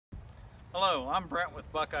Hello, I'm Brent with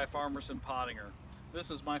Buckeye Farmers in Poettinger.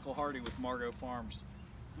 This is Michael Hardy with Margaux Farms.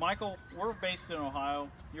 Michael, we're based in Ohio.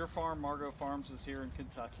 Your farm, Margaux Farms, is here in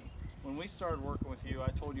Kentucky. When we started working with you, I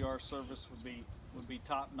told you our service would be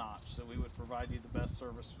top-notch, so we would provide you the best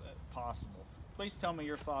service possible. Please tell me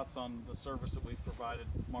your thoughts on the service that we've provided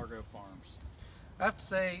Margaux Farms. I have to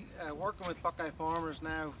say, working with Buckeye Farmers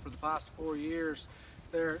now for the past 4 years,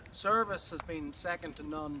 their service has been second to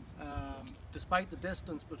none. Despite the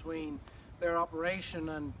distance between their operation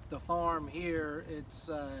and the farm here, it's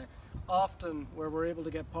often where we're able to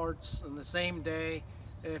get parts on the same day.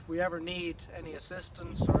 If we ever need any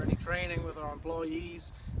assistance or any training with our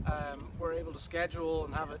employees, we're able to schedule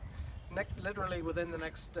and have it literally within the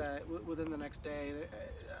next day.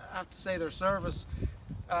 I have to say their service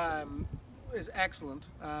is excellent.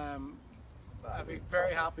 I'd be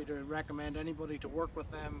very happy to recommend anybody to work with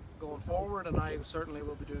them going forward, and I certainly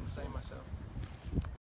will be doing the same myself.